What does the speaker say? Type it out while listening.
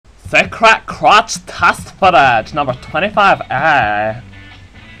Secret crotch test footage number 25A.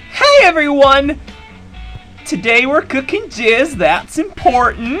 Hey everyone! Today we're cooking jizz, that's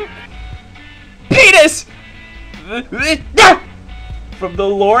important. Penis! From the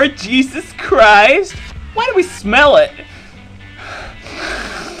Lord Jesus Christ. Why do we smell it?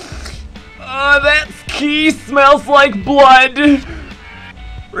 Oh, that key smells like blood.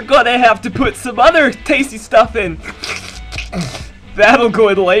 We're gonna have to put some other tasty stuff in. That'll go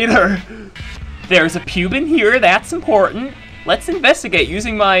in later. There's a pube in here, that's important. Let's investigate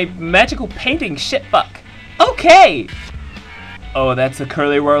using my magical painting shitfuck. Okay! Oh, that's a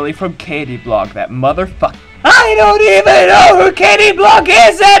curly whirly from Katie Blog, that motherfucker. I don't even know who Katie Blog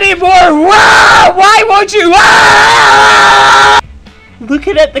is anymore! Wow! Why won't you? Ah!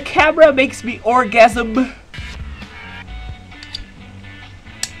 Looking at the camera makes me orgasm.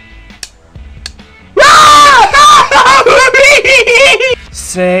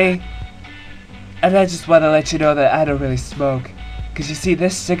 Say, and I just want to let you know that I don't really smoke. Cause you see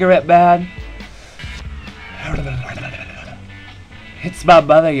this cigarette, man? It's my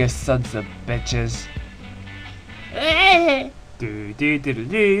mother, you sons of bitches. Do do do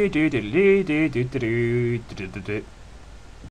do do do do do do do do do do do.